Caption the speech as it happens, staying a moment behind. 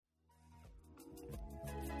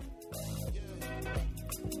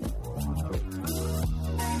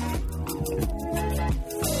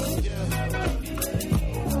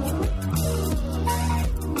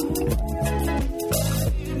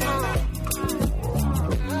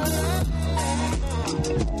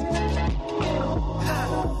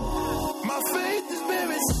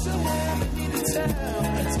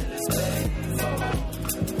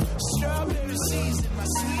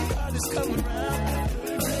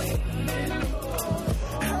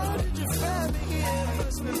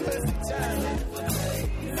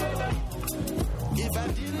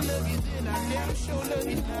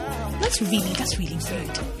that's really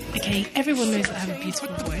rude. Okay, everyone knows that I have a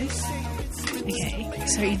beautiful voice. Okay,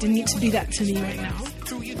 so you didn't need to do that to me right now.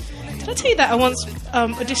 Did I tell you that I once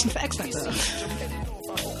auditioned for X Factor?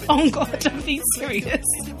 Oh God, I'm being serious.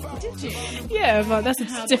 Did you? Yeah, but that's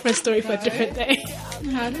a different story for a different day.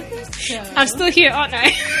 How did this go? I'm still here, aren't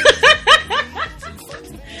I?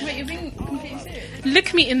 Wait, you're being completely serious?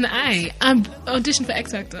 Look me in the eye. I'm auditioned for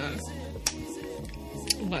X Factor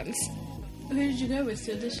once. Who did you go with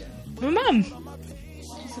to audition? My mum.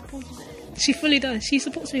 She supported it. She fully does. She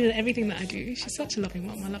supports me with everything that I do. She's such a loving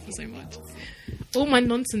mum. I love her so much. All my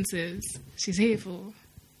nonsenses, she's here for.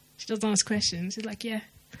 She doesn't ask questions. She's like, yeah,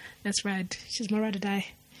 that's rad. She's my ride or die.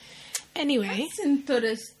 Anyway. That's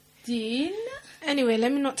interesting. Anyway,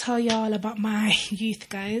 let me not tell y'all about my youth,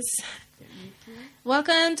 guys.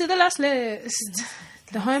 Welcome to the Last List.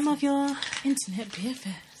 The home of your Internet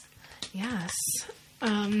BFF. Yes.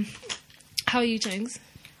 How are you, James?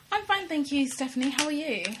 I'm fine, thank you, Stephanie. How are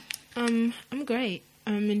you? I'm great.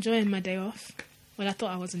 I'm enjoying my day off. Well, I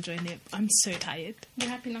thought I was enjoying it. I'm so tired. You're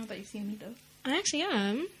happy now that you've seen me, though? I actually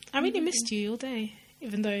am. I really missed you all day,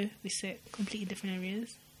 even though we sit completely different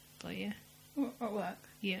areas. But yeah. At work?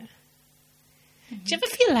 Yeah. Do you ever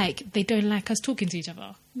feel like they don't like us talking to each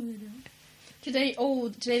other? No, they don't.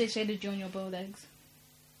 Today they shaded you on your boiled eggs.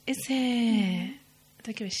 Is it? I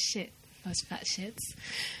don't give a shit. Those fat shits.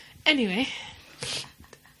 Anyway.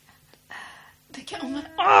 They get on my...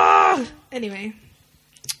 Oh! Anyway.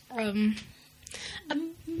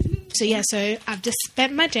 So I've just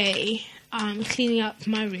spent my day cleaning up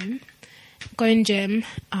my room, going gym,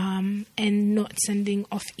 and not sending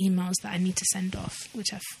off emails that I need to send off,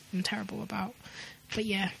 which I'm terrible about. But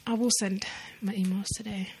yeah, I will send my emails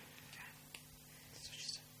today.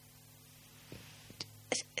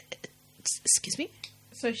 Excuse me?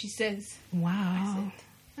 So she says. Wow.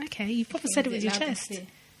 Okay, you probably said it with your chest.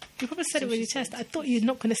 You probably said it with your chest. I thought you're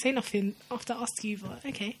not going to say nothing after I asked you, but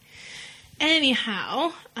okay.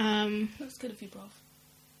 Anyhow, I'm not scared of you, bruv.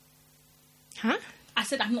 Huh? I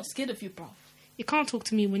said I'm not scared of you, bruv. You can't talk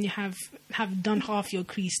to me when you have done half your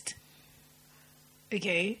creased.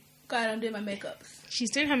 Okay? Go ahead, I'm doing my makeup.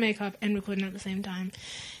 She's doing her makeup and recording at the same time.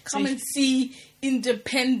 Come and see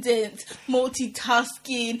independent,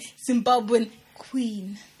 multitasking, Zimbabwean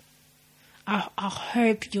queen. I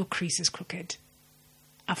hope your crease is crooked.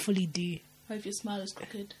 I fully do. I hope your smile is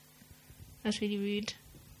crooked. That's really rude.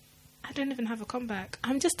 I don't even have a comeback.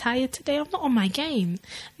 I'm just tired today. I'm not on my game.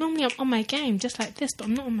 Normally I'm on my game just like this, but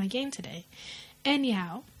I'm not on my game today.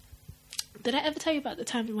 Anyhow, did I ever tell you about the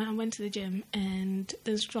time when I went to the gym and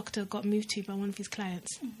the instructor got moved to by one of his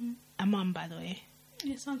clients? Mm-hmm. A mum, by the way.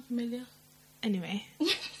 Yeah, sounds familiar. Anyway,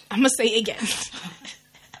 I'm going to say it again.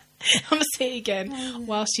 I'm going to say it again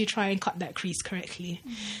whilst you try and cut that crease correctly.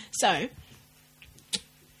 Mm-hmm. So,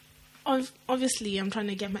 obviously, I'm trying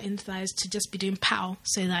to get my insides to just be doing pow.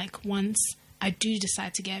 So, like, once I do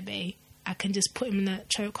decide to get a bae, I can just put him in a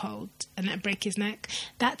chokehold and then break his neck.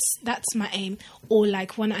 That's my aim. Or,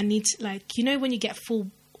 like, when I need to, like, you know when you get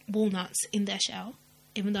full walnuts in their shell,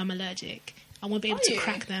 even though I'm allergic, I won't be able to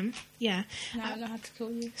crack them. Yeah. Now I know how to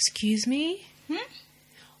kill you. Excuse me?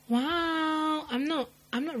 Wow. I'm not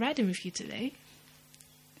riding with you today.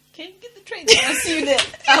 Can you get the train? I'll see you there.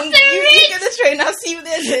 You get the train. I'll see you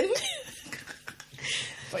there then.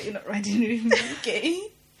 But you're not riding with me,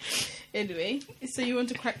 okay? Anyway, so you want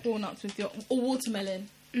to crack walnuts with your... Or watermelon?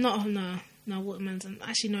 No, watermelons.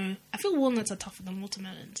 Actually, no. I feel walnuts are tougher than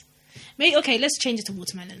watermelons. Maybe, okay, let's change it to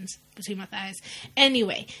watermelons between my thighs.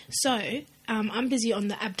 Anyway, so I'm busy on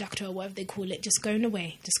the abductor or whatever they call it, just going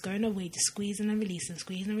away, just squeezing and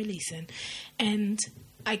releasing. And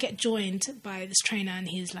I get joined by this trainer and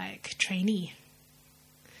he's like, trainee.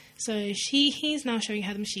 So he's now showing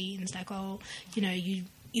her the machine. It's like, oh, you know,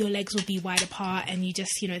 your legs will be wide apart and you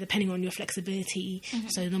just, you know, depending on your flexibility,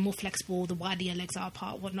 so the more flexible, the wider your legs are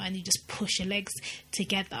apart, whatnot, and you just push your legs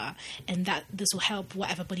together and this will help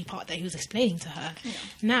whatever body part that he was explaining to her. Yeah.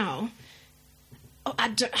 Now,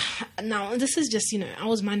 this is just, you know, I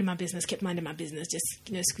was minding my business, kept minding my business, just,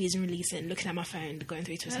 you know, squeezing, releasing, looking at my phone, going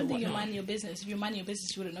through Twitter, I don't think whatnot. you're minding your business. If you're minding your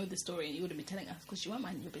business, you wouldn't know the story and you wouldn't be telling us because you weren't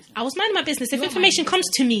minding your business. I was minding my business. If information comes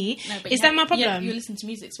to me, is that my problem? Yeah, you listen to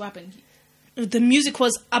music, so what happened? The music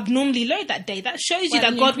was abnormally low that day. That shows you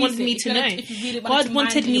that God wanted me to know. God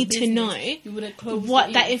wanted me to know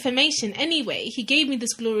what that information. Anyway, he gave me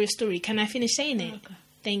this glorious story. Can I finish saying it? Okay.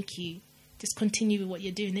 Thank you. Just continue with what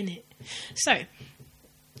you're doing, innit? So,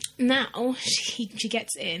 now, she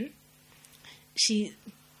gets in.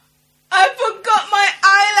 I forgot my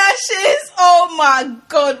eyelashes! Oh my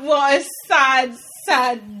God, what a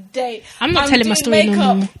sad day. I'm not telling my story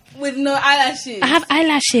no more. with no eyelashes. I have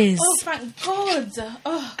eyelashes. Oh, thank God.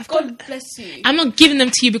 Oh, I've God got- bless you. I'm not giving them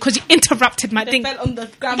to you because you interrupted my They thing. fell on the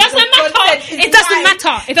ground. It doesn't because God matter. said It it's doesn't right.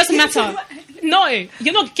 matter. It doesn't matter. No,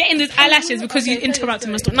 you're not getting those eyelashes because you Okay, interrupted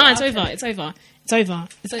my sorry. story. No, it's Okay. over. It's over. It's over.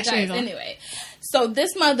 It's So actually guys, over. anyway, so this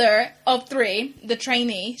mother of 3, the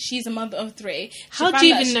trainee, she's a mother of 3. She How found do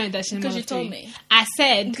you that even know that she's a because mother you of told 3? me. I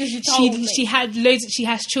said Because you told me. she had loads. She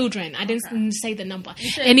has children. I didn't say the number.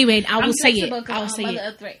 You said, Anyway, I will I'm say it. flexible 'cause I will I'm say a mother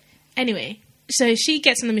it. of 3. Anyway, so she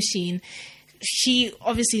gets on the machine. She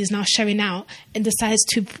obviously is now showing out and decides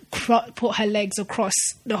to put her legs across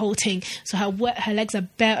the whole thing. So her legs are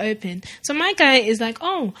bare open. So my guy is like,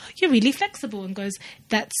 "Oh, you're really flexible," and goes,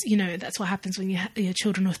 "That's that's what happens when your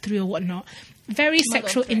children are 3 or whatnot." Very Mother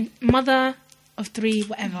sexual of 3. mother of 3,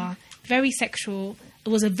 whatever. Very sexual. It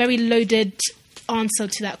was a very loaded answer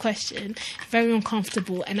to that question. Very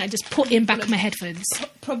uncomfortable, and I just put in back my headphones.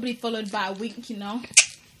 Probably followed by a wink, you know.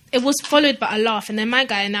 It was followed by a laugh, and then my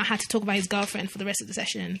guy now had to talk about his girlfriend for the rest of the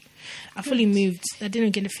session. I fully moved. I didn't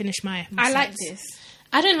get to finish my I like sentence. this.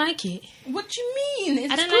 I don't like it. What do you mean?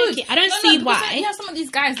 It's I don't good. like it. I don't No, see because why. You have some of these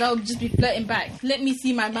guys that will just be flirting back. Let me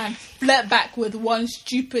see my man flirt back with one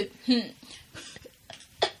stupid.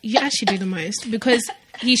 You actually do the most because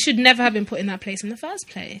he should never have been put in that place in the first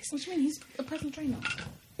place. What do you mean? He's a personal trainer.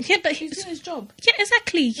 Yeah, but He's doing his job. yeah,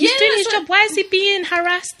 exactly. He's Yeah, doing his that's job. Why is he being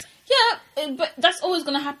harassed? Yeah, but that's always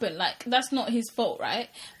gonna happen. Like that's not his fault, right?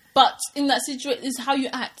 But in that situation, it's how you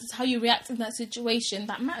act, it's how you react in that situation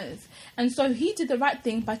that matters. And so he did the right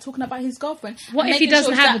thing by talking about his girlfriend. What and if he making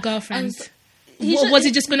doesn't sure have a that- girlfriend? and so- he What, should- was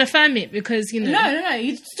he just going to affirm it because No.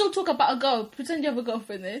 You still talk about a girl, pretend you have a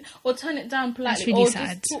girlfriend there, or turn it down politely, That's really or sad.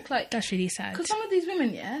 just talk like. That's really sad. Because some of these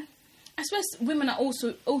women, yeah, I swear women are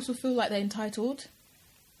also feel like they're entitled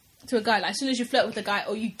to a guy. Like as soon as you flirt with a guy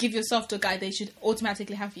or you give yourself to a guy, they should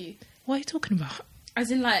automatically have you. What are you talking about? As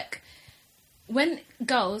in, like, when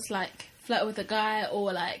girls like flirt with a guy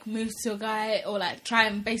or like move to a guy or like try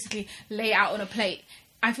and basically lay out on a plate,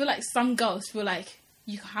 I feel like some girls feel like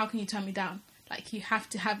how can you turn me down? Like you have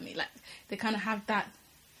to have me. Like they kind of have that.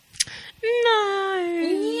 No.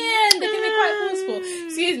 Yeah, they can be quite forceful.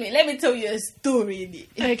 Excuse me, let me tell you a story.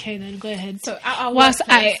 Okay, then go ahead. So at our whilst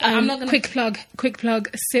workplace, I I'm not gonna quick plug,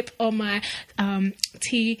 sip on my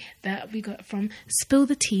tea that we got from Spill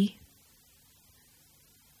the Tea.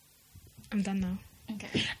 I'm done now.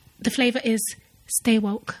 Okay. The flavour is Stay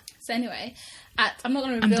Woke. So anyway, I'm not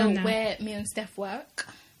going to I'm done reveal now. where me and Steph work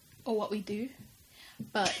or what we do,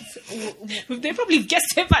 but They probably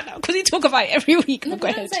guessed it by now because we talk about it every week. no, Go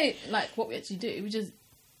we ahead. don't say like what we actually do. We just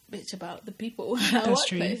bitch about the people at our That's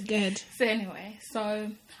true. workplace. Go ahead. So anyway,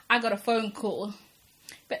 so I got a phone call.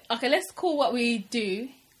 But okay, let's call what we do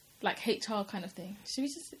like HR kind of thing. Should we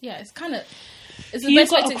just? Yeah, it's kind of. It's the You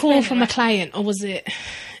best way got to a call explain it, from a right? client, or was it?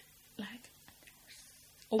 like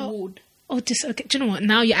award. Oh, just okay. Do you know what?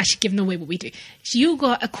 Now you're actually giving away what we do. So you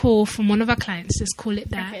got a call from one of our clients. Let's call it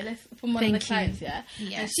that. Okay, let's from one of Thank the you. clients, yeah.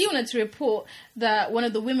 Yes. And she wanted to report that one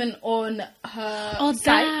of the women on her Oh, site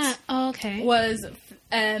that. Oh, okay. was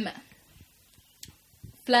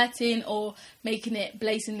flirting or making it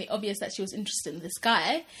blatantly obvious that she was interested in this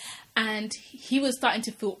guy, and he was starting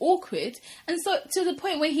to feel awkward, and so to the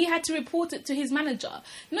point where he had to report it to his manager.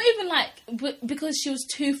 Not even like because she was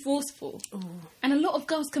too forceful. And a lot of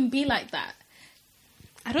girls can be like that.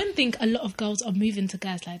 I don't think a lot of girls are moving to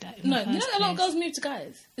guys like that. No, you know a lot of girls move to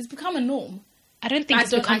guys. It's become a norm. I don't think I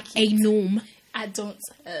it's don't become like a it. norm. I don't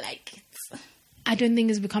like it. I don't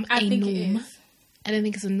think it's become I a think norm. it is. I don't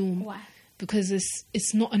think it's a norm. Why? Because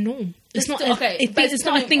it's not a norm. It's not. Okay, but It's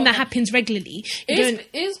not a thing that happens regularly. You don't- It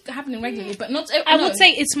is happening regularly, but not. I no. would say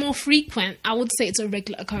it's more frequent. I would say it's a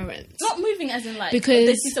regular occurrence. Not moving as in like Because-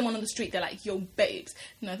 they see someone on the street, they're like, "Yo, babes."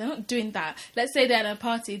 No, they're not doing that. Let's say they're at a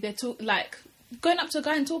party, they're like going up to a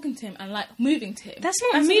guy and talking to him and like moving to him. That's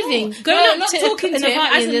not a moving. no. Going No, up not to talking in to a him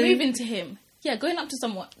party as and in then- moving to him. Yeah, going up to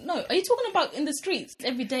someone. No, are you talking about in the streets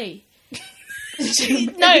every day? No.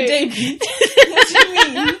 Every day. What do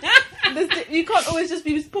you mean? You can't always just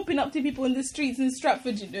be popping up to people in the streets in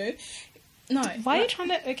Stratford, you know. No. Why are you trying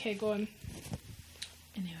to? Okay, go on.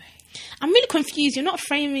 Anyway. I'm really confused. You're not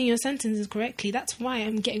framing your sentences correctly. That's why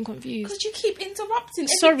I'm getting confused. Because you keep interrupting.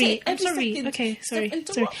 Every Sorry, day, I'm every sorry. second. Okay, sorry, Steph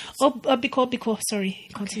sorry. interrupts. Oh, because sorry.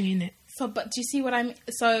 Continuing it. So, but do you see what I'm?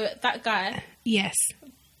 So that guy, Yes.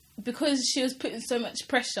 because she was putting so much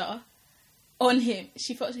pressure on him,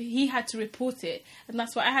 she felt he had to report it, and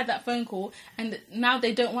that's why I had that phone call. And now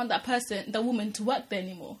they don't want that person, the woman, to work there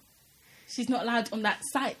anymore. She's not allowed on that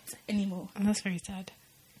site anymore And that's very sad.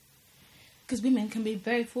 because women can be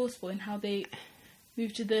very forceful in how they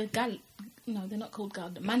move to the gal. No, they're not called gal.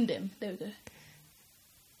 The mandem. There we go.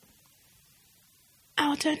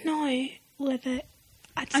 I don't know whether.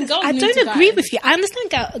 And girls I move don't to agree guys. with you. I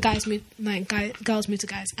understand girls move to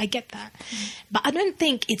guys. I get that, but I don't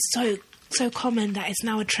think it's so common that it's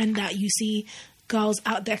now a trend that you see girls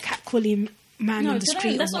out there catcalling man on the they street.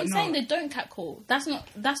 don't. That's or what I'm whatnot. saying. They don't catcall. That's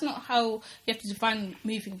not how you have to define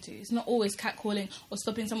moving to. It's not always catcalling or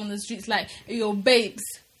stopping someone on the streets like, "Yo, babes."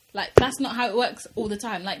 Like, that's not how it works all the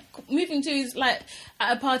time. Like, moving to is like,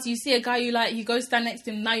 at a party, you see a guy you like, you go stand next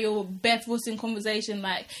to him, now you're barefoot in conversation,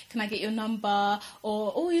 like, can I get your number?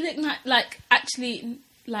 Or, oh, you look nice. Like, actually,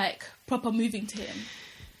 like, proper moving to him.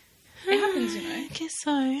 It happens, you know. I guess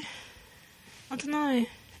so. I don't know.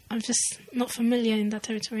 I'm just not familiar in that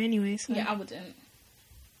territory anyway. So. Yeah, I wouldn't.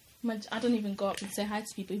 I don't even go up and say hi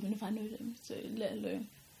to people, even if I know them. So, let alone.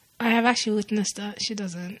 I have actually witnessed that. She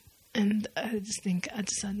doesn't. And I just think,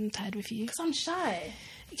 I'm tired with you. Because I'm shy.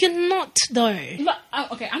 You're not, though. Look,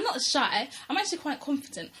 okay, I'm not shy. I'm actually quite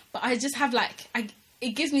confident. But I just have, like,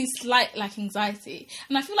 it gives me slight, like, anxiety.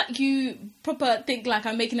 And I feel like you proper think, like,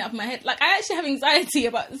 I'm making it up in my head. Like, I actually have anxiety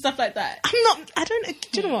about stuff like that. Do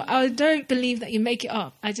you know what? I don't believe that you make it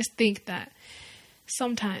up. I just think that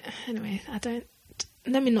sometimes, anyway,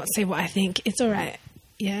 let me not say what I think. It's alright.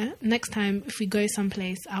 Yeah? Next time, if we go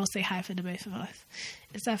someplace, I'll say hi for the both of us.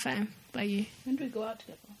 Is that fine by you? When do we go out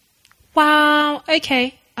together? Wow.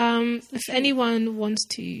 Okay. If anyone wants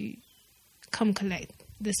to come collect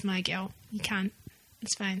this my girl, you can.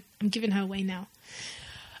 It's fine. I'm giving her away now.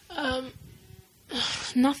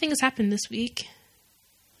 Nothing has happened this week.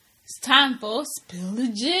 It's time for Spill the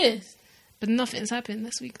Gist. But nothing's happened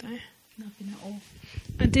this week, though. Nothing at all.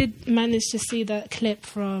 I did manage to see that clip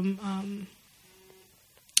from,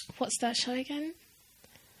 what's that show again?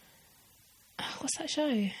 What's that show?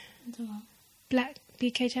 I don't know. Black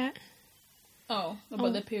BK Chat? Oh,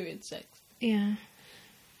 about the period sex. Yeah.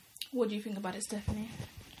 What do you think about it, Stephanie?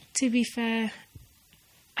 To be fair,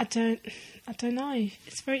 I don't know.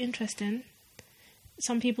 It's very interesting.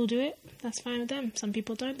 Some people do it, that's fine with them. Some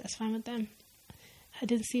people don't, that's fine with them. I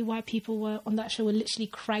didn't see why people were on that show were literally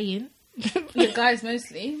crying. The guys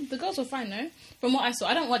mostly. The girls were fine though. From what I saw,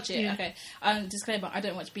 I don't watch it. Yeah. Okay. Disclaimer: I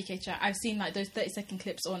don't watch BK Chat. I've seen like those 30-second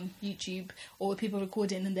clips on YouTube, or people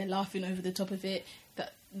recording and they're laughing over the top of it.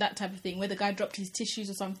 That type of thing, where the guy dropped his tissues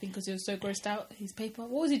or something because he was so grossed out. His paper.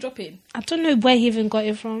 What was he dropping? I don't know where he even got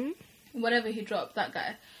it from. Whatever he dropped, that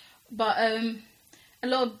guy. But a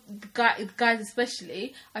lot of guys,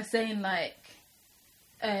 especially, are saying like,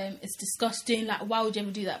 it's disgusting. Like, why would you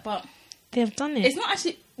ever do that? But They've done it. it's not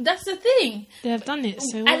actually. That's the thing. They've done it.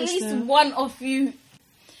 So At least one of you,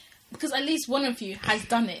 because at least one of you has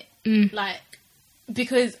done it. Like,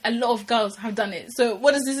 because a lot of girls have done it. So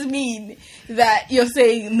what does this mean that you're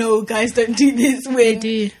saying no, guys don't do this when They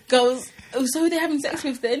do. girls? Oh, so who are they having sex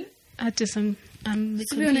with then? I'm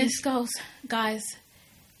To be honest, guys,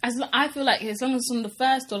 I feel like as long as it's on the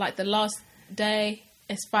first or like the last day,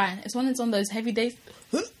 it's fine. It's when it's on those heavy days.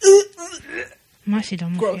 I'm actually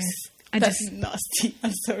done with Gross. it. That's nasty.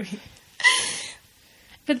 I'm sorry.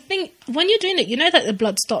 But the thing, when you're doing it, you know that the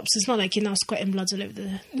blood stops. It's not like you're now squirting blood all over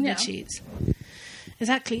the Yeah. bed sheets.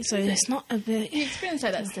 Exactly. So it's not a bit. You experience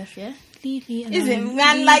like that stuff, yeah? Leave me alone. Is it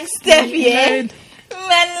man like Steph, me yeah? alone.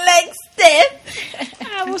 Man like Steph.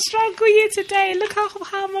 I will strangle you today. Look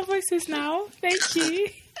how my voice is now. Thank you.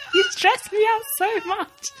 You stress me out so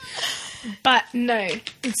much. But no,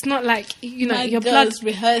 it's not like, you know, My your blood. girls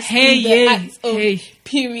rehearse Hey, the yeah, acts of hey.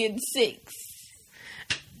 period 6.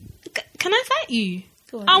 Can I fight you?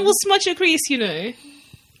 Go on, I then. will smudge your crease, you know,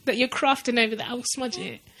 that you're crafting over there. I will smudge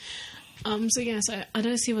it. So yeah, so I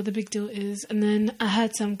don't see what the big deal is. And then I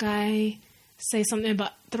heard some guy say something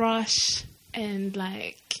about thrush and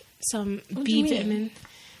like some What do B you mean? vitamin.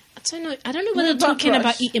 I don't know whether they're What about talking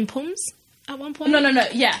about thrush? eating pums at one point. No,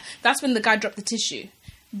 yeah. That's when the guy dropped the tissue.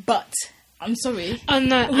 But, I'm sorry. Oh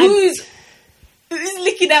no, Who's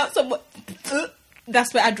licking out someone?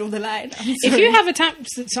 That's where I draw the line. I'm if sorry. you have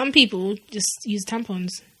some people just use tampons.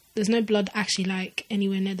 There's no blood actually like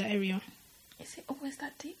anywhere near the area. Is it always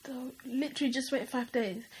that deep though? Literally just wait 5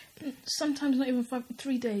 days. Sometimes not even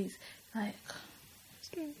 3 days. Like,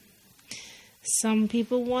 Some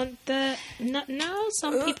people want the now.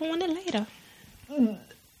 Some people want it later.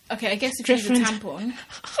 okay, I guess if you use a Different. tampon.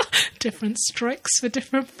 Different strokes for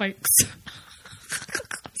different folks.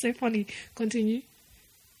 So funny. Continue.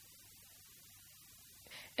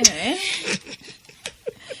 Anyway,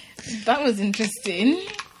 that was interesting.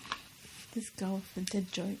 This girl with the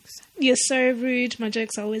dead jokes. You're so rude. My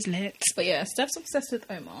jokes are always lit. But yeah, Steph's obsessed with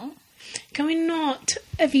Omar. Can we not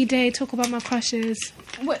every day talk about my crushes?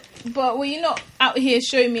 What? But were you not out here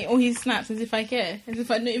showing me all his snaps as if I care? As if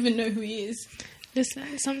I don't even know who he is?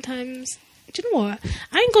 Listen, sometimes Do you know what?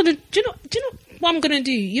 I ain't gonna. Do you know what I'm gonna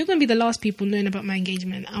do? You're gonna be the last people knowing about my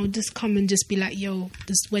engagement. I'll just come and just be like, "Yo,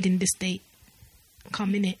 this wedding, this date.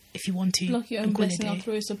 Come in it if you want to." Block your own blessing. I'll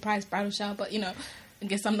throw a surprise bridal shower, but I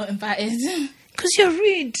guess I'm not invited. Because you're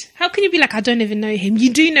rude. How can you be like, I don't even know him?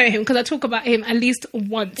 You do know him because I talk about him at least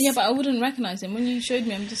once. Yeah, but I wouldn't recognise him. When you showed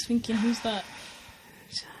me, I'm just thinking, who's that?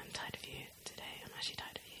 I'm tired of you today. I'm actually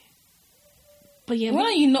tired of you. But yeah, why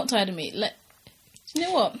are you not tired of me? Like, you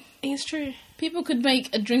know what? It's true. People could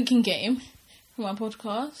make a drinking game from our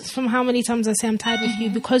podcast. From how many times I say I'm tired of you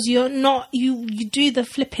because you're not. You do the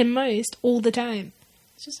flipping most all the time.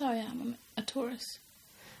 It's just how I am. I'm a Taurus.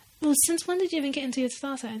 Well, since when did you even get into your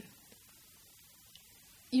star sign?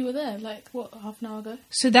 You were there, like, what, half an hour ago?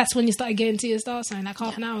 So that's when you started getting into your star sign, like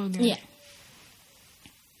half an hour ago? Yeah.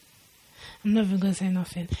 I'm never going to say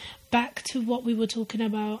nothing. Back to what we were talking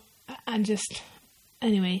about and just...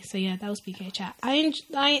 Anyway, so yeah, that was BK Chat. I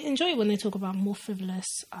enjoy it when they talk about more frivolous...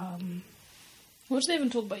 What do they even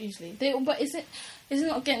talk about usually? But is it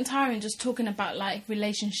not getting tiring just talking about like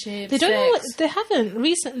relationships? They don't know what they haven't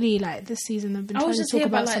recently. Like this season, they've been trying to talk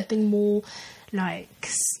about something more like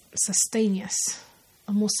sustainous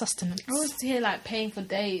or more sustenance. I always hear like paying for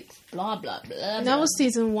dates, blah blah blah. That was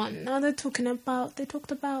season 1. Now they talked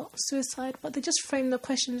about suicide, but they just framed the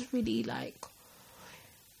questions really like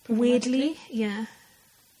weirdly. Yeah,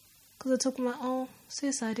 because they're talking about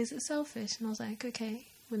suicide, is it selfish? And I was like, okay.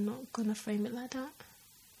 We're not going to frame it like that.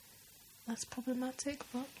 That's problematic,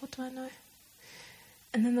 but what do I know?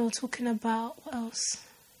 And then they were talking about, what else?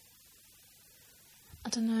 I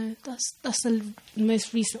don't know. That's the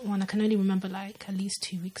most recent one. I can only remember like at least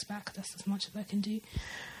 2 weeks back. That's as much as I can do.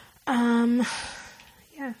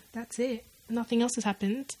 Yeah, that's it. Nothing else has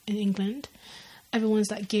happened in England. Everyone's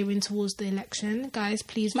like gearing towards the election. Guys,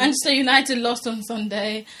 please... Manchester United lost on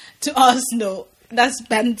Sunday to Arsenal. That's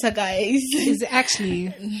banter, guys. Is it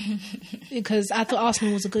actually? Because I thought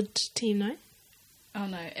Arsenal was a good team, no? Oh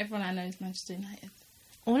no, everyone I know is Manchester United.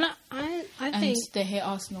 Well, I think they hate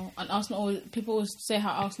Arsenal, and people always say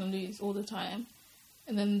how Arsenal lose all the time,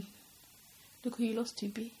 and then look who you lost to,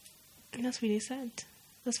 B. And that's really sad.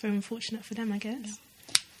 That's very unfortunate for them, I guess.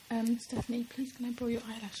 Yeah. Stephanie, please can I borrow your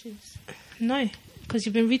eyelashes? No. Because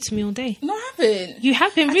you've been rude to me all day. No, I haven't. You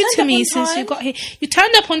have been rude to me since you got here. You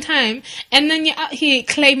turned up on time, and then you're out here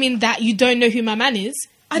claiming that you don't know who my man is.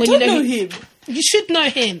 I don't know him. You should know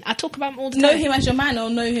him. I talk about him all the time. Know him as your man or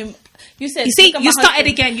know him... You said... You see, you started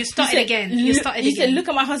again. You started again. You said, look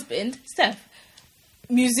at my husband. Steph,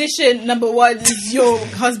 musician number 1 is your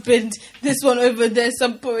husband. This one over there,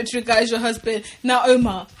 some poetry guy is your husband. Now,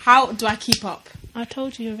 Omar, how do I keep up? I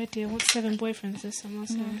told you already. I want 7 boyfriends this summer.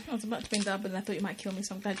 So. I was about to bring that up, and I thought you might kill me,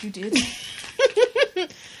 so I'm glad you did.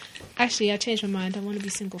 Actually, I changed my mind. I want to be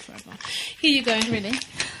single forever. Here you go. Really?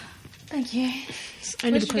 Thank you.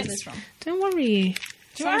 Only Where did you get this from? Don't worry.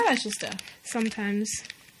 Do you wear eyelashes still? Sometimes.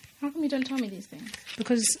 How come you don't tell me these things?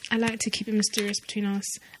 Because I like to keep it mysterious between us.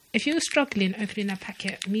 If you're struggling opening that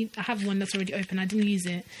packet, I have one that's already open. I didn't use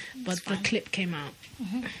it, but the clip came out.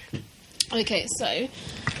 Mm-hmm. Okay, so...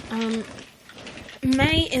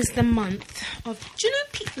 May is the month of... Do you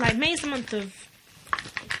know... May is the month of...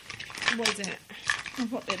 What is it?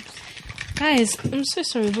 Of what bits? Guys, I'm so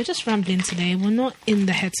sorry. We're just rambling today. We're not in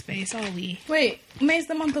the headspace, are we? Wait, May is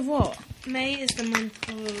the month of what? May is the month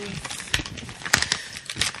of...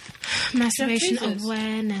 Masturbation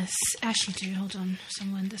awareness. Actually do. Hold on.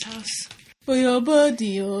 Somewhere in this house. For your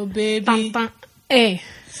body, oh baby. Bang, bang. Hey.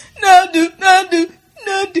 No do. Gotta,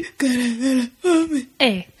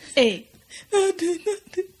 Hey. No do.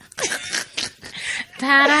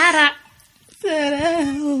 Ta-da-da.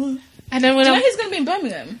 And then when do you know he's going to be in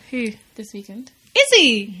Birmingham? Who? This weekend. Is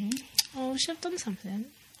he? Mm-hmm. Oh, we should have done something.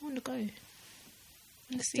 I want to go.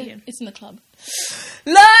 Let's see him. It's in the club.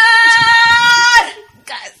 Lord!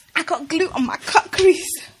 Guys, I got glue on my cut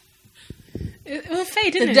crease. It will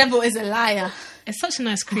fade, isn't it? The devil is a liar. It's such a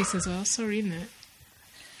nice crease as well. Sorry, isn't it?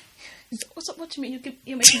 What's up? What do you mean?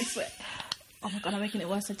 You're making me sweat. Oh my god, I'm making it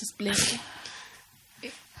worse. I just blinked. I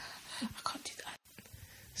can't do that.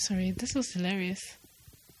 Sorry, this was hilarious.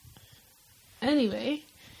 Anyway,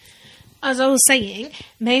 as I was saying,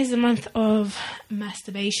 May is the month of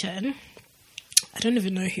masturbation. I don't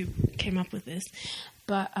even know who came up with this,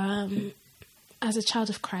 but as a child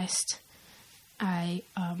of Christ, I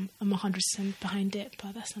am 100% behind it,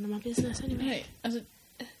 but that's none of my business anyway. Wait, as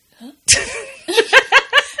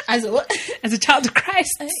a what? As a child of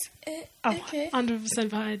Christ, I'm okay. 100%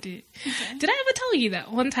 behind it. Okay. Did I ever tell you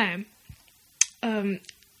that one time?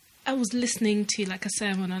 I was listening to like a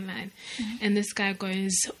sermon online, and this guy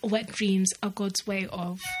goes, "Wet dreams are God's way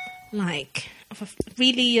of like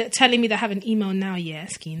really telling me they have an email now, yeah,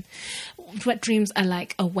 Skeen. Wet dreams are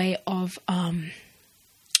like a way of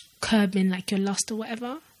curbing like your lust or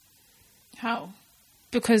whatever. How?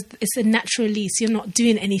 Because it's a natural release. You're not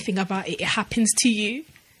doing anything about it. It happens to you.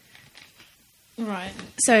 Right.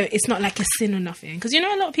 So it's not like a sin or nothing. Because a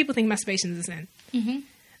lot of people think masturbation is a sin. Mm-hmm.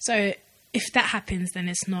 So if that happens, then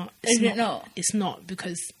it's not. Is it not? It's not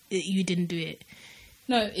because you didn't do it.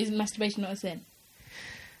 No, is masturbation not a sin?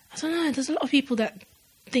 I don't know. There's a lot of people that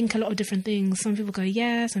think a lot of different things. Some people go,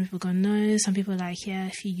 yeah. Some people go, no. Some people are like, yeah,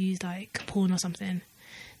 if you use like porn or something,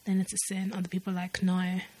 then it's a sin. Other people are like,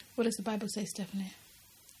 no. What does the Bible say, Stephanie?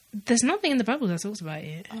 There's nothing in the Bible that talks about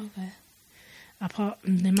it. Oh, okay. Apart,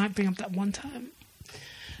 they might bring up that one time.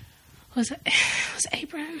 Was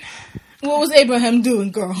Abraham? What was Abraham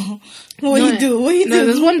doing, girl? What you do? No,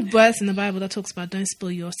 there's one verse in the Bible that talks about don't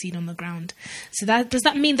spill your seed on the ground. So does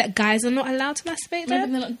that mean that guys are not allowed to masturbate?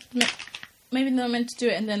 Maybe they're not meant to do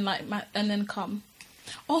it and then come.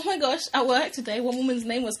 Oh my gosh! At work today, one woman's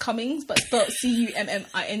name was Cummings, but spelled Cumming, and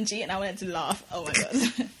I wanted to laugh. Oh my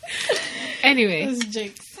god! Anyway, it was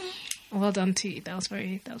jokes. Well done to you. That was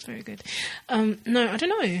very good. No, I don't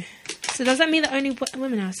know. So does that mean that only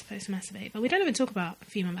women are supposed to masturbate? But we don't even talk about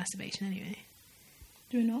female masturbation anyway.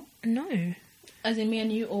 Do we not? No. As in me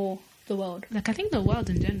and you, or the world? Like I think the world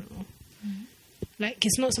in general. Mm-hmm. Like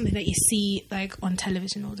it's not something that you see like on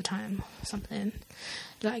television all the time. Or something.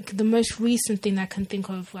 Like the most recent thing that I can think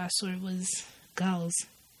of where I saw it was Girls.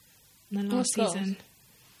 In the last season.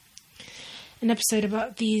 An episode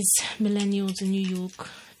about these millennials in New York.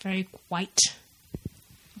 Very white.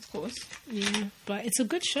 Of course. Yeah, but it's a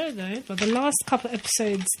good show though. But the last couple of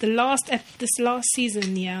episodes, this last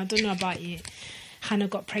season, yeah, I don't know about you. Hannah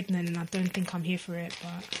got pregnant and I don't think I'm here for it,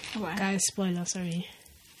 but guys, spoiler, sorry.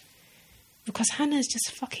 Because Hannah's just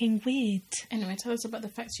fucking weird. Anyway, tell us about the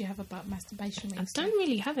facts you have about masturbation. I don't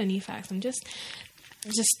really have any facts. I'm just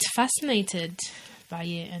fascinated by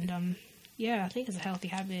it, and yeah, I think it's a healthy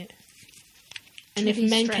habit. And if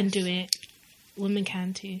men can do it, women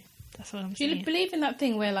can too. That's what I'm saying. Do you believe in that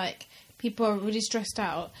thing where like people are really stressed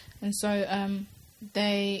out and so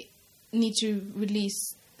they need to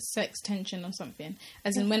release sex tension or something?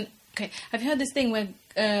 As in when have you heard this thing where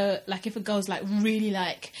like if a girl's like really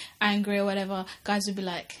like angry or whatever, guys would be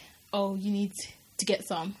like, oh, you need to get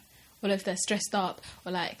some. Or if they're stressed up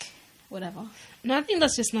or like whatever. No, I think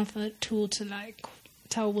that's just another tool to like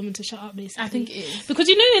tell a woman to shut up, basically. I think it is. Because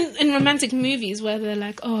in romantic movies where they're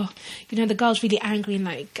like, oh, the girl's really angry and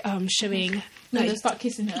like showing No, they start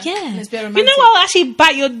kissing her. Yeah. Let's be romantic. I'll actually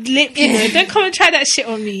bite your lip, Don't come and try that shit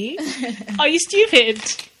on me. Are you stupid?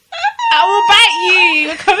 I will bite you.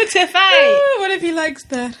 We're coming to a fight. What if he likes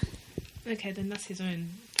that? Okay, then that's his own.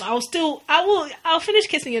 But I'll finish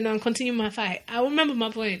kissing you now and continue my fight. I'll remember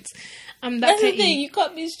my points. That's the thing. You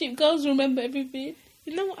can't be stupid. Girls remember everything.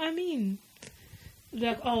 You know what I mean?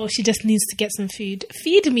 Like, oh, she just needs to get some food.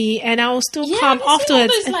 Feed me, and I will still come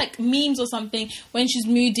afterwards. All those like memes or something when she's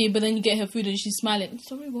moody, but then you get her food and she's smiling.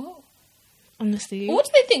 Sorry, what? Honestly, what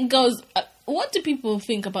do they think girls? What do people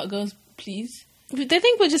think about girls? Please, they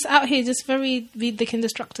think we're just out here, just very dick and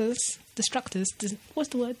destructors. What's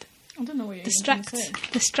the word? I don't know what you're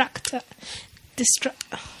Distractor.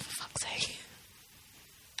 Oh, for fuck's sake.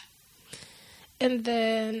 And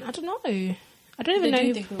then I don't know. I don't even know.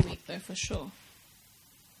 They think we're weak though, for sure.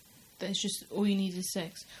 That it's just all you need is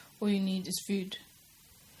sex. All you need is food.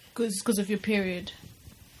 Because of your period.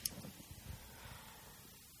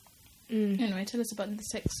 Anyway, tell us about the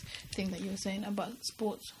sex thing that you were saying about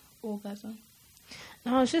sports orgasm.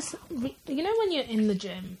 No, I was just... when you're in the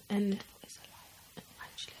gym and...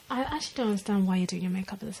 I actually don't understand why you're doing your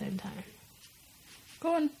makeup at the same time.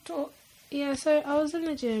 Go on, talk. Yeah, so I was in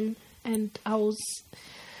the gym and I was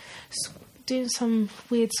doing some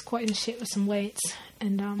weird squatting shit with some weights.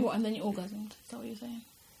 And what, and then you orgasmed? Is that what you're saying?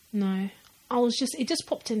 No. It just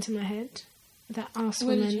popped into my head that ass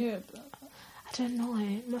Where woman... did you hear about that? I don't know.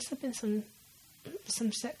 It must have been some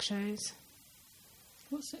sex shows.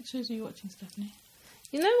 What sex shows are you watching, Stephanie?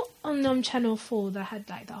 On Channel 4 they had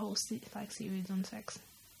like the whole series on sex.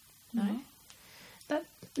 No? Mm-hmm. That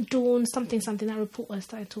Dawn something that reporter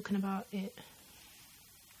started talking about it.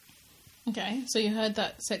 Okay, so you heard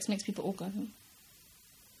that sex makes people orgasm.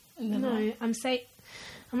 No, I'm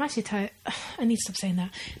actually tired. I need to stop saying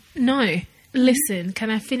that. No, listen, can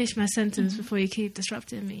I finish my sentence before you keep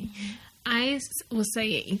disrupting me? Mm-hmm. I was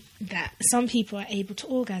saying that some people are able to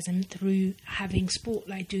orgasm through having sport,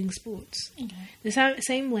 like doing sports. Okay. The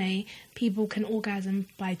same way people can orgasm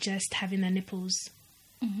by just having their nipples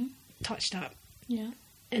touched up. Yeah.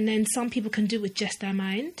 And then some people can do it with just their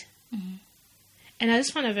mind. Mm-hmm. And I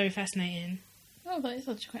just find that very fascinating. Oh, that is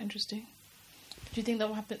actually quite interesting. Do you think that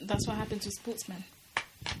will happen? That's what happens to sportsmen?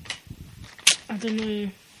 I don't know.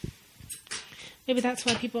 Maybe that's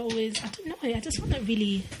why people always... I don't know. I just want to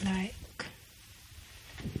really, like...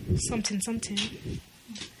 Something.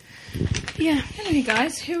 Yeah. Anyway,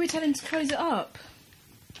 guys, who are we telling to close it up?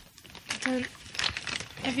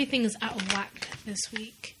 Everything is out of whack this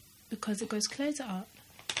week because it goes close it up,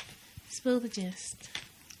 spill the gist,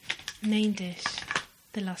 main dish,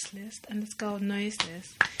 the lost list, and this girl knows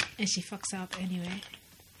this and she fucks up anyway.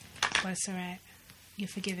 But it's alright. You're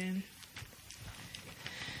forgiven.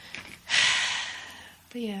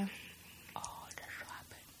 But yeah. Oh, that's what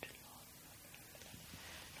happened.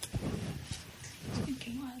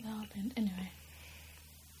 Thinking what happened. Anyway.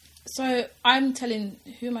 So I'm telling.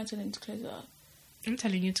 Who am I telling to close it up? I'm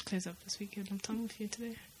telling you to close up this weekend. I'm done with you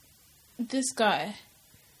today. This guy.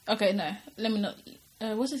 Okay, no. Let me not.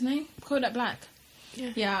 What's his name? Kodak Black.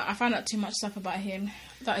 Yeah. Yeah, I found out too much stuff about him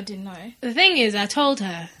that I didn't know. The thing is, I told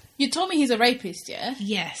her. You told me he's a rapist, yeah?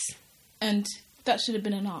 Yes. And that should have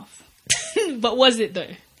been enough. But was it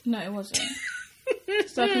though? No, it wasn't.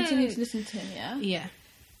 So I continued to listen to him, yeah? Yeah.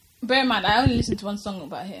 Bear in mind, I only listened to one song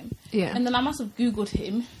about him. Yeah. And then I must have Googled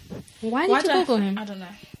him. Why did you Google him? I don't know.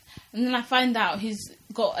 And then I find out he's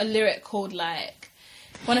got a lyric called, like...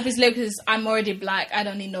 One of his lyrics is, I'm already black, I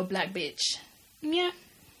don't need no black bitch. Yeah.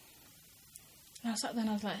 And I sat there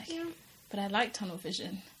and I was like... Yeah. But I like tunnel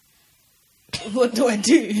vision. What do I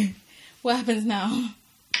do? What happens now?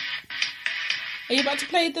 Are you about to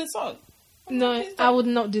play the song? No, I would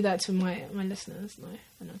not do that to my listeners. No,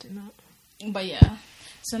 I'm not doing that. But yeah.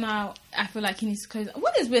 So now I feel like he needs to close.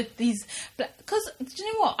 What is with these? Because do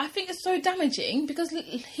you know what? I think it's so damaging because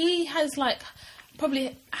he has like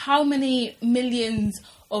probably how many millions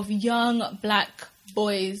of young black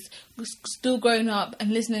boys still growing up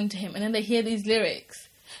and listening to him, and then they hear these lyrics.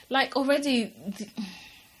 Like already.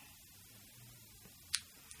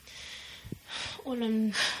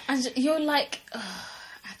 And you're like,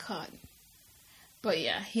 I can't. But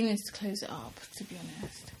yeah, he needs to close it up, to be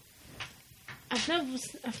honest.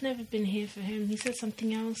 I've never been here for him. He said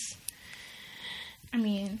something else. I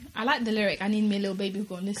mean, I like the lyric, I need me a little baby who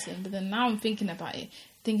go and listen. But then now I'm thinking about it.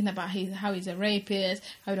 Thinking about how he's a rapist,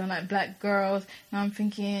 how he don't like black girls. Now I'm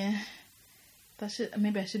thinking,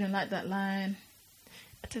 maybe I shouldn't like that line.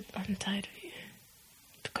 I said, I'm tired of you.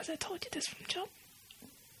 Because I told you this from jump.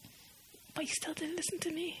 But you still didn't listen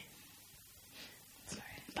to me. Sorry.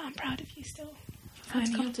 But I'm proud of you still. I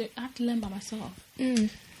have to learn by myself.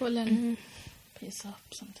 But learn by yourself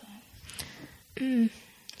sometimes.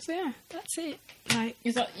 So yeah, that's it. Like,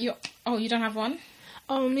 is that you? Oh, you don't have one?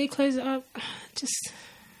 Oh, me close it up. Just,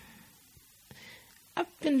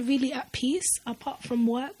 I've been really at peace apart from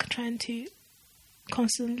work, trying to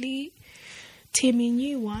constantly tear me a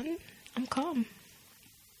new one. I'm calm.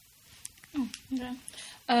 Oh, okay.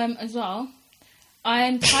 As well, I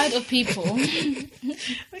am tired of people.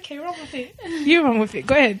 Okay, run with it. You run with it.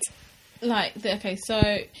 Go ahead.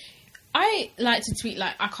 So I like to tweet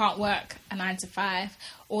like I can't work a 9 to 5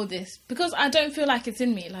 or this because I don't feel like it's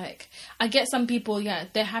in me. Like I get some people, yeah,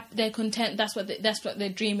 they're content. That's what their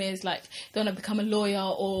dream is. Like they want to become a lawyer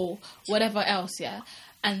or whatever else, yeah,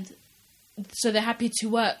 and so they're happy to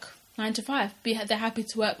work 9 to 5. They're happy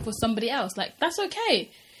to work for somebody else. Like that's okay.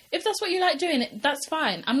 If that's what you like doing, that's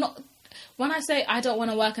fine. I'm not. When I say I don't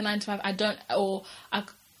want to work a 9 to 5,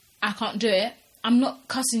 I can't do it. I'm not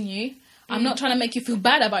cussing you. I'm not trying to make you feel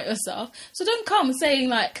bad about yourself. So don't come saying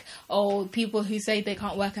like, oh, people who say they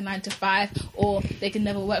can't work a 9 to 5 or they can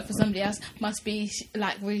never work for somebody else must be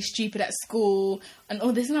like really stupid at school and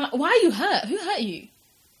all this. And I'm like, why are you hurt? Who hurt you?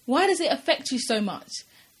 Why does it affect you so much?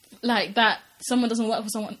 Like that someone doesn't work for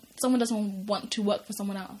someone doesn't want to work for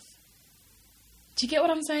someone else. Do you get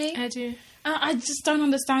what I'm saying? I do. I just don't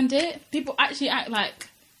understand it. People actually act like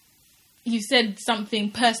you said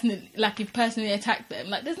something personally, like you've personally attacked them.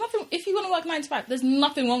 Like, there's nothing, if you want to work 9 to 5, there's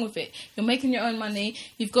nothing wrong with it. You're making your own money.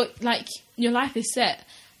 You've got, like, your life is set.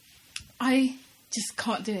 I just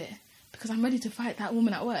can't do it because I'm ready to fight that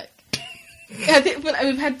woman at work. I think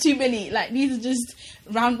we've had too many. Like, these are just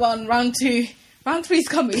round 1, round 2, round 3's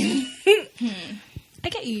coming. I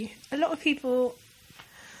get you. A lot of people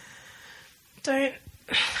don't.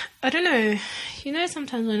 I don't know. You know,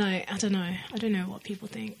 sometimes when I don't know what people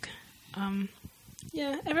think.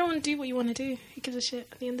 Yeah, everyone do what you want to do. Who gives a shit?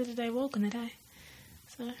 At the end of the day, we're all gonna die.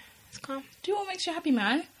 So, it's calm. Do what makes you happy,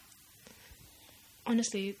 man.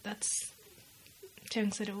 Honestly,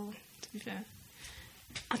 Cheng said it all, to be fair.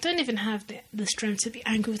 I don't even have the strength to be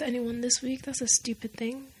angry with anyone this week. That's a stupid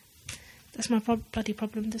thing. That's my bloody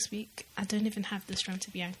problem this week. I don't even have the strength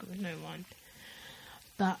to be angry with no one.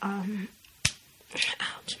 But,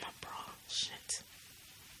 Ouch, my bra. Shit.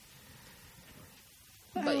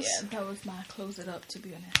 What But else? yeah, that was my close it up, to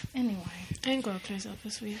be honest. Anyway, I ain't got to close up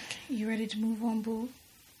this week. you ready to move on, boo?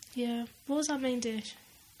 Yeah. What was our main dish?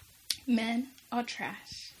 Men are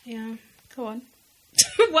trash. Yeah. Go on.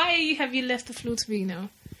 Why have you left the floor to me now?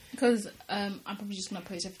 Because I'm probably just going to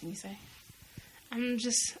post everything you say. I'm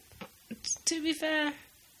just... To be fair...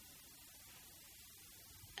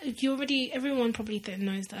 Everyone probably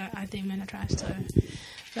knows that I think men are trash, so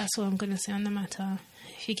that's all I'm going to say on the matter.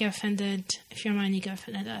 If you get offended, if you're a man, you get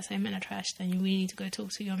offended that I say men are trash, then you really need to go talk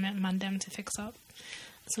to your man them to fix up.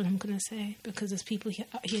 That's what I'm going to say, because there's people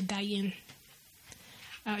out here dying,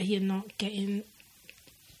 out here not getting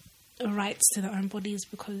rights to their own bodies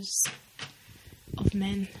because of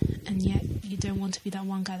men, and yet you don't want to be that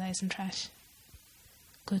one guy that isn't trash.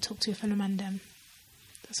 Go talk to your fellow man them.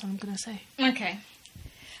 That's what I'm going to say. Okay.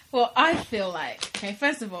 Well, I feel like... Okay,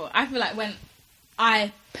 first of all, I feel like when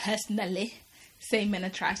I personally say men are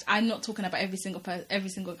trash, I'm not talking about every single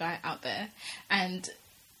guy out there. And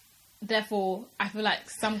therefore, I feel like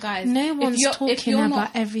some guys... No one's talking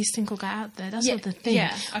about every single guy out there. That's not the thing.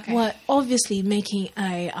 Yeah, okay. We're obviously making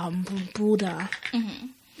a broader...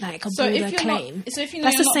 Like a broader claim.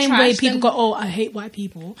 That's the same way people go, oh, I hate white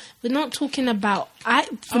people. We're not talking about...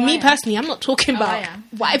 me personally, I'm not talking about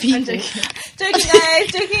white people. Joking, guys,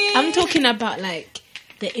 joking. I'm talking about like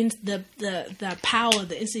the power,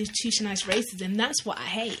 the institutionalized racism. That's what I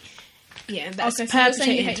hate. Yeah, that's okay, so you're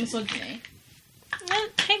saying you hate misogyny? I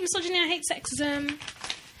hate misogyny, I hate sexism.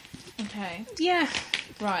 Okay. Yeah.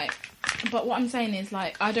 Right. But what I'm saying is,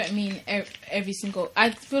 like, I don't mean every single...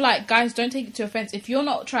 I feel like guys don't take it to offence. If you're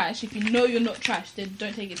not trash, if you know you're not trash, then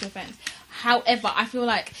don't take it to offence. However, I feel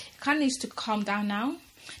like it kind of needs to calm down now.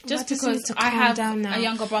 Just because I have a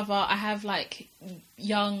younger brother, I have, like,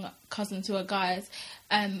 young cousins who are guys,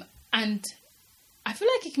 and I feel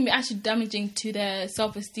like it can be actually damaging to their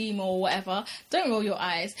self-esteem or whatever. Don't roll your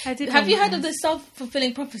eyes. Have you heard of the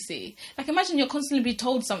self-fulfilling prophecy? Like, imagine you're constantly being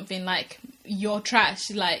told something like, you're trash,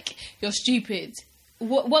 like, you're stupid.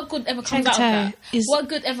 What good ever comes out of that? What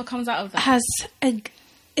good ever comes out of that?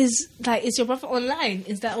 Is your brother online?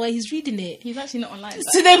 Is that why he's reading it? He's actually not online.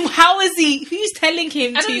 So then how is he? Who's telling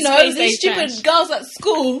him I don't know, these stupid girls at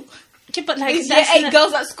school. Yeah, but like, these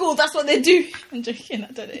girls at school, that's what they do. I'm joking,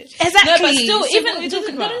 I don't know. Exactly. No, but still, so even they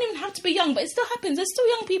don't even have to be young, but it still happens. There's still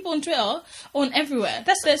young people on Twitter, on everywhere.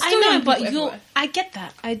 There's still young people everywhere. I get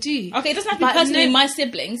that. I do. Okay, it doesn't have to be personally my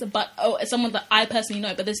siblings, but someone that I personally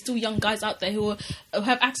know. But there's still young guys out there who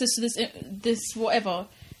have access to this whatever,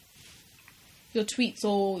 your tweets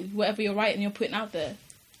or whatever you're writing, you're putting out there.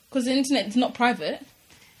 Because the internet is not private.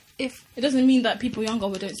 It doesn't mean that people younger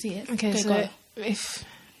don't see it. Okay, so if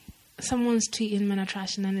someone's tweeting men are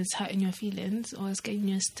trash and then it's hurting your feelings or it's getting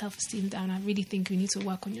your self-esteem down, I really think you need to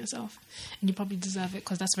work on yourself, and you probably deserve it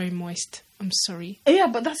because that's very moist. I'm sorry. Yeah,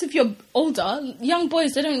 but that's if you're older. Young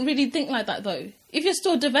boys, they don't really think like that though. If you're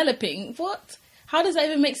still developing, what? How does that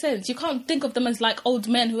even make sense? You can't think of them as like old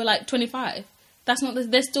men who are like 25. That's not.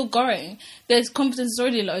 They're still growing. Their confidence is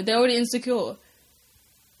already low. They're already insecure.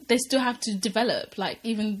 They still have to develop, like,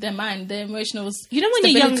 even their mind, their emotional You know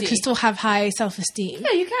when you're young, you can still have high self-esteem.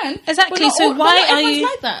 Yeah, you can. Exactly. So why are you...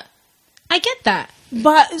 like that? I get that.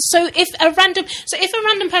 But, so if a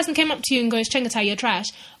random person came up to you and goes, Chengetai, you're trash,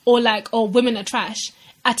 or women are trash,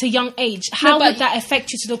 at a young age, how would that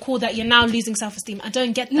affect you to the core that you're now losing self-esteem? I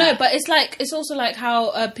don't get that. No, but it's also like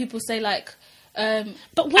how people say, like...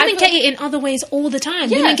 but women get it in other ways all the time.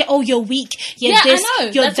 Yeah. Women get, oh, you're weak, you're this, I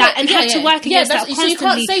know. you're that, and have to work against that constantly. So you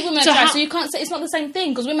can't say women are trash, so you can't say it's not the same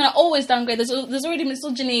thing, because women are always downgraded. There's already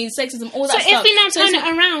misogyny, sexism, all that stuff. So if we now turn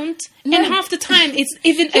it around, and half the time it's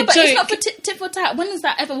even a joke. But it's not for tit for tat. When has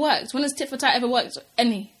that ever worked? When has tit for tat ever worked?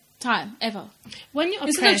 Any time, ever. When you're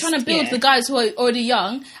instead of trying to build the guys who are already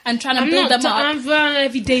young and trying to build them up. I'm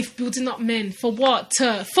every day building up men. For what?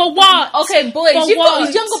 For what? Okay, boys, you've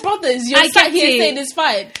got younger brothers. You're sat here saying it's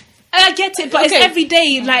fine. I get it, but it's every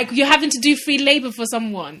day, like, you're having to do free labour for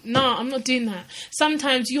someone. No, I'm not doing that.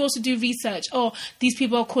 Sometimes you also do research. Oh, these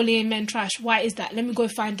people are calling men trash. Why is that? Let me go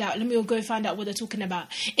find out. Let me go find out what they're talking about.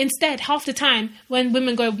 Instead, half the time, when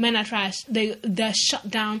women go, men are trash, they're shut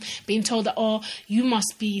down, being told that, oh, you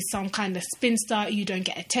must be some kind of spinster, you don't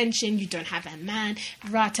get attention, you don't have a man,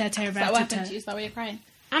 ratata. Is that what happened to you? Is that why you're crying?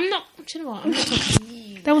 I'm not, do you know what? I'm not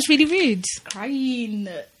talking. That was really rude. Crying.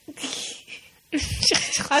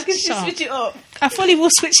 I can switch it up. I fully will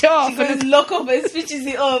switch it off. She's going to lock up and switches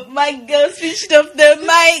it up. My girl switched off the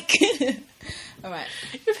mic. Alright.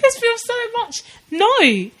 It pisses me off so much.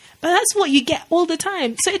 No. But that's what you get all the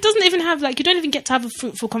time. So it doesn't even have, like, you don't even get to have a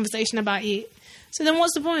fruitful conversation about it. So then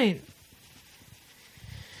what's the point?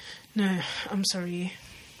 No, I'm sorry.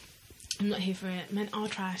 I'm not here for it. Men are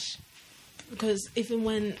trash. Because even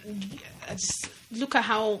when... I just look at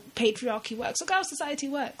how patriarchy works. Look how society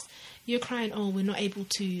works. You're crying, oh, we're not able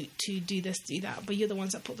to do this, do that. But you're the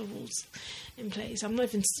ones that put the rules in place. I'm not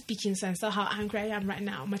even speaking sense. That's how angry I am right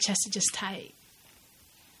now. My chest is just tight.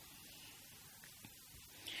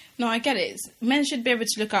 No, I get it. Men should be able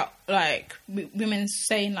to look at, like, women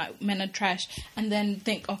saying, like, men are trash, and then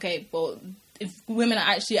think, okay, well, if women are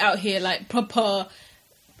actually out here, like, proper,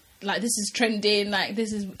 like, this is trending, like,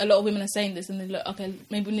 this is, a lot of women are saying this, and they look, okay,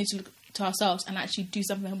 maybe we need to look to ourselves and actually do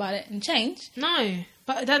something about it and change. No,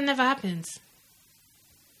 but that never happens.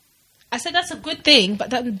 I said that's a good thing, but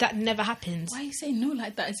that never happens. Why are you saying no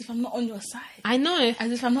like that? As if I'm not on your side. I know.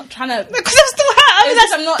 As if I'm not trying to... Because that's the way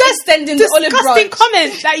I'm not extending the olive branch. Disgusting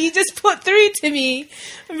comment that you just put through to me.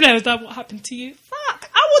 I'm like, is that what happened to you? Fuck,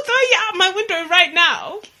 I will throw you out my window right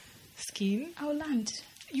now. Skeen. I will land.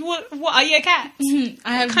 You what? Are you a cat? Mm-hmm.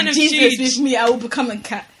 I have kind of Jesus huge. with me. I will become a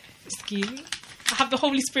cat. Skeen. I have the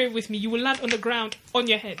Holy Spirit with me. You will land on the ground on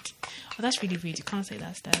your head. Oh, that's really rude. You can't say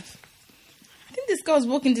that, Steph. I think this girl's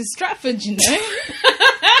walking to Stratford, you know.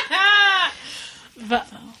 But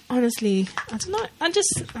honestly, I don't know.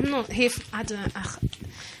 I'm not here for, I don't know.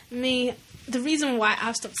 Me, the reason why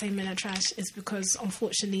I've stopped saying men are trash is because,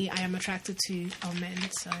 unfortunately, I am attracted to our men,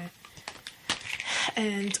 so...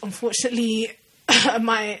 And, unfortunately,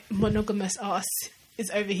 my monogamous ass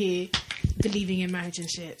is over here believing in marriage and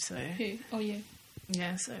shit, so... Who? Oh, yeah.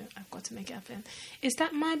 Yeah, so I've got to make it happen. Is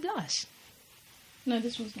that my blush? No,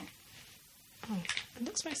 this one's not. Oh, it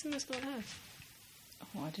looks very similar to what I have.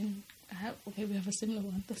 Oh, I didn't... Okay, we have a similar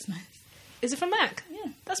one. That's nice. Is it from MAC?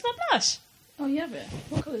 Yeah. That's my blush. Oh, you have it?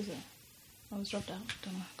 What colour is it? I was dropped out.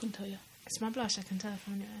 Don't know. I couldn't tell you. It's my blush, I can tell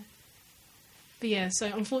from your eye. But yeah, so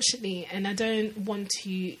unfortunately, and I don't want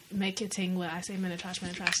to make a thing where I say men are trash,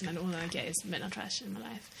 and then all I get is men are trash in my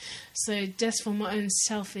life. So just for my own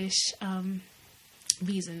selfish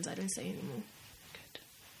reasons, I don't say anymore. Good.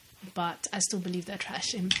 But I still believe they're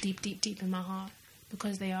trash in deep in my heart,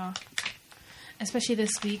 because they are. Especially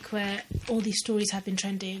this week where all these stories have been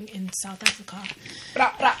trending in South Africa.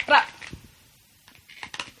 Bra, bra, bra.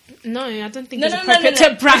 No, I don't think it's appropriate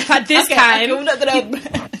to brag at this time. Okay, we're not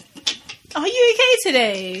gonna... Are you okay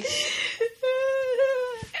today?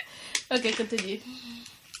 Okay, continue.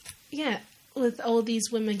 Yeah, with all these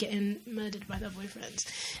women getting murdered by their boyfriends.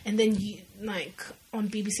 And then, you like, on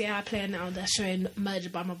BBC iPlayer now, they're showing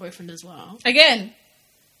murdered by my boyfriend as well. Again?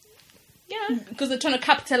 Yeah. Because they're trying to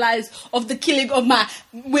capitalise of the killing of my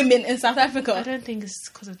women in South Africa. I don't think it's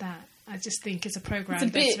because of that. I just think it's a programme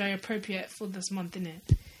that's very appropriate for this month, isn't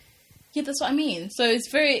it? Yeah, that's what I mean. So it's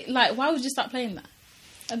very, like, why would you start playing that?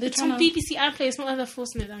 It's on BBC iPlayer. It's not like they're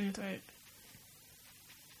forcing it down your throat.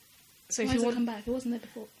 So if you want to come back, it wasn't there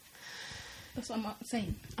before. That's what I'm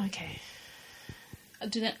saying. Okay.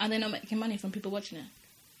 Are they not making money from people watching it?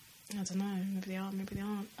 I don't know. Maybe they are. Maybe they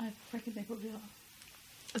aren't. I reckon they probably are.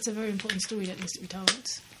 It's a very important story that needs to be told.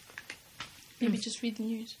 Maybe just read the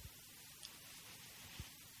news.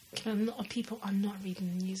 But a lot of people are not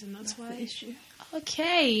reading the news, and that's why. The issue.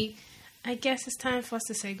 Okay. I guess it's time for us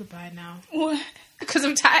to say goodbye now. What? Because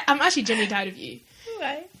I'm tired. I'm actually genuinely tired of you.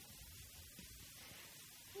 Why?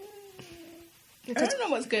 I don't know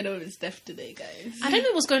what's going on with Steph today, guys. I don't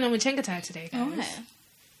know what's going on with Chengatai today, guys. Oh, yeah.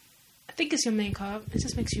 I think it's your makeup. It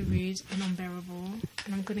just makes you rude and unbearable.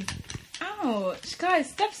 And I'm gonna... Ouch.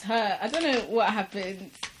 Guys, Steph's hurt. I don't know what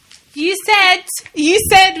happened. You said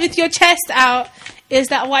with your chest out, is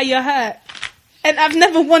that why you're hurt? And I've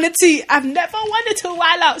never wanted to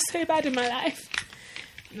wild out so bad in my life.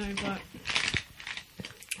 No, but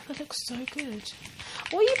that looks so good.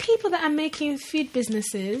 All you people that are making food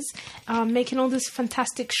businesses, making all this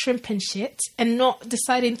fantastic shrimp and shit, and not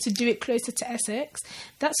deciding to do it closer to Essex,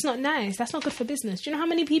 that's not nice. That's not good for business. Do you know how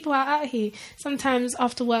many people are out here? Sometimes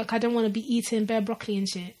after work, I don't want to be eating bare broccoli and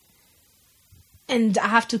shit. And I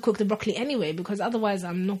have to cook the broccoli anyway, because otherwise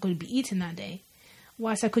I'm not going to be eating that day.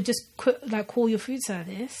 Whilst I could just call your food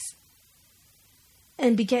service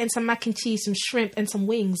and be getting some mac and cheese, some shrimp, and some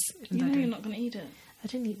wings. You know you're not going to eat it. I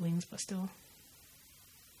didn't eat wings, but still.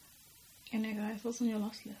 Anyway, guys, what's on your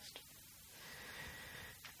last list?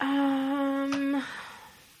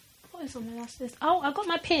 What is on my last list? Oh, I got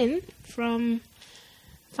my pin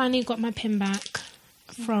finally got my pin back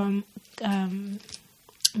from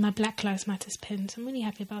my Black Lives Matters pin. So I'm really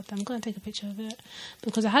happy about that. I'm going to take a picture of it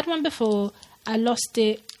because I had one before. I lost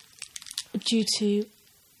it due to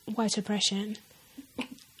white oppression.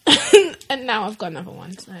 And now I've got another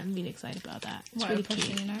one, so I'm really excited about that. It's White really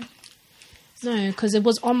oppression, cute. you know? No, because it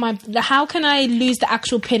was on my... How can I lose the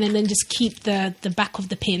actual pin and then just keep the back of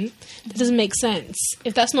the pin? That doesn't make sense.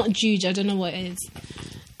 If that's not juge, I don't know what it is.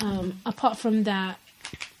 Apart from that,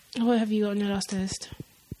 what have you got on your last list?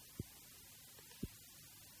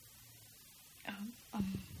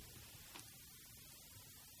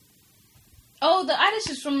 Oh, the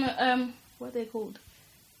eyelashes from... what are they called?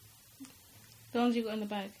 The ones you got in the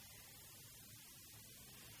bag.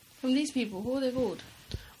 From these people, what are they called?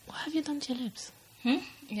 What have you done to your lips?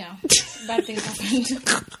 Yeah. Bad things happened.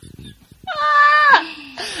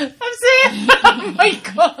 I'm saying, oh my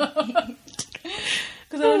god.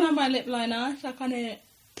 Because I don't have my lip liner, so I can't...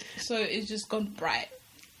 So it's just gone bright.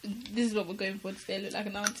 This is what we're going for today. I look like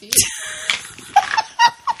an auntie.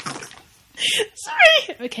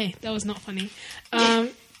 Sorry. Okay, that was not funny.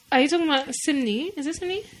 Are you talking about Simni? Is it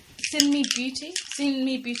Simni? Simni Beauty?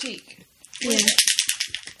 Simni Boutique. Yeah.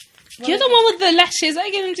 You're the one with the lashes. I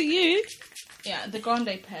gave them to you. Yeah, the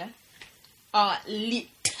grande pair are lit.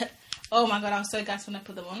 Oh my god, I was so gassed when I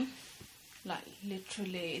put them on. Like,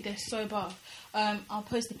 literally. They're so buff. I'll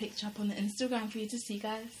post a picture up on the Instagram for you to see,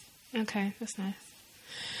 guys. Okay, that's nice.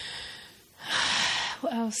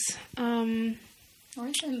 What else? Why are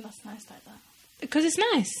you saying that's nice like that? Because it's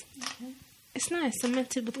nice. Okay. It's nice. I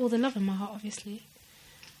meant it with all the love in my heart, obviously.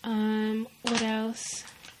 What else?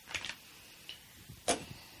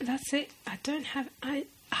 That's it. I don't have... I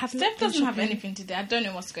have... Steph doesn't have anything today. I don't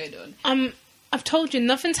know what's going on. I've told you,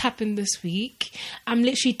 nothing's happened this week. I'm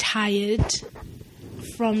literally tired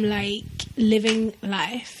from, like, living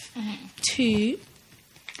life. Mm-hmm.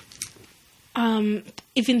 2,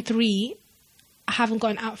 even 3, I haven't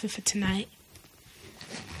got an outfit for tonight.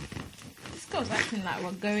 This girl's acting like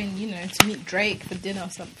we're going, to meet Drake for dinner or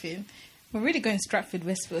something. We're really going Stratford,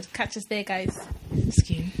 Westfield. Catch us there, guys.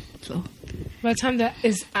 Skin. So, by the time that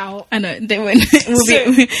is out... I know, they won't.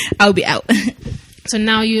 I'll be out. So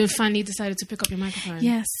now you finally decided to pick up your microphone?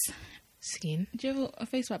 Yes. Skin. Do you have a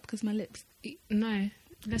face wipe because my lips? No.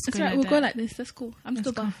 Let's That's go right, like we'll that. go like this. That's cool. I'm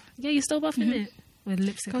still buff. Yeah, you're still buff, innit? With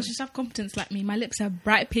lipstick. Because you should have confidence like me. My lips are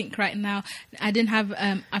bright pink right now. I didn't have...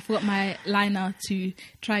 I forgot my liner to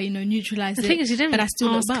try, neutralise it. The thing is, you didn't but I still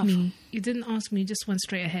look ask buff. me. You didn't ask me. You just went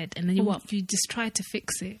straight ahead. And then you just tried to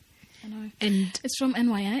fix it. I know. And it's from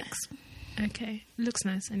NYX. Okay. Looks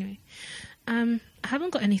nice anyway. I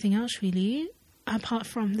haven't got anything else really. Apart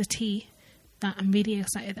from the tea that I'm really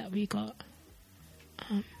excited that we got.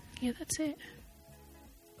 Yeah, that's it.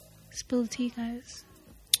 Spill the tea, guys.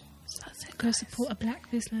 So that's it, Go guys. support a black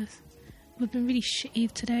business. We've been really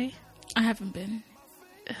shitty today. I haven't been.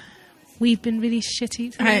 We've been really shitty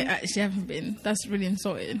I today. actually haven't been. That's really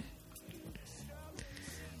insulting.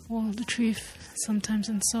 Well, the truth sometimes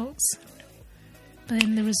insults. But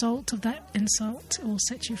in the result of that insult, it will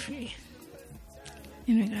set you free.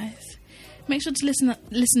 Anyway, guys, make sure to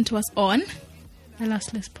listen to us on The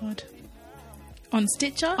Last List Pod. On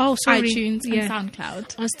Stitcher, sorry. iTunes, Yeah. and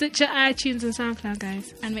SoundCloud. On Stitcher, iTunes, and SoundCloud,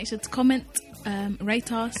 guys. And make sure to comment,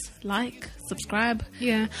 rate us, like, subscribe.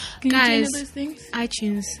 Yeah. Can Guys, you do any of those things?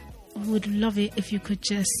 iTunes, would love it if you could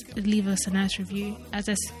just leave us a nice review. As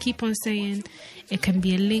I keep on saying, it can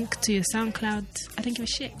be a link to your SoundCloud. I don't give a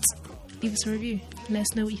shit. Leave us a review. Let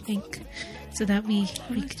us know what you think. So that we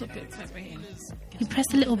Stop it, you press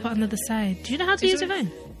the little button on the side. Do you know how to use your phone?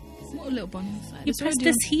 What a little button on the side? You press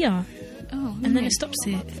this here. Oh, And then it stops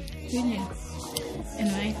it. Who knew?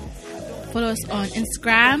 Anyway, follow us on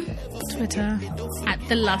Instagram, Twitter. at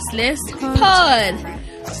The Last List Pod.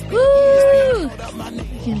 Woo!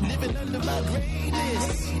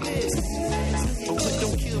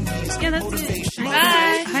 Yeah, that's it.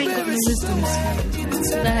 Bye. I ain't got no wisdom.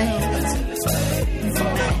 Bye.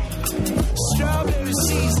 Strawberry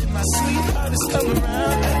season, my sweetheart is coming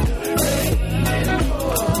around.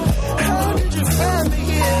 How did you find me?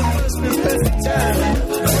 Yeah, it must be perfect time.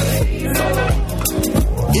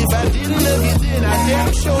 If I didn't love you then, I damn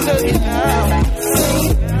sure love you now.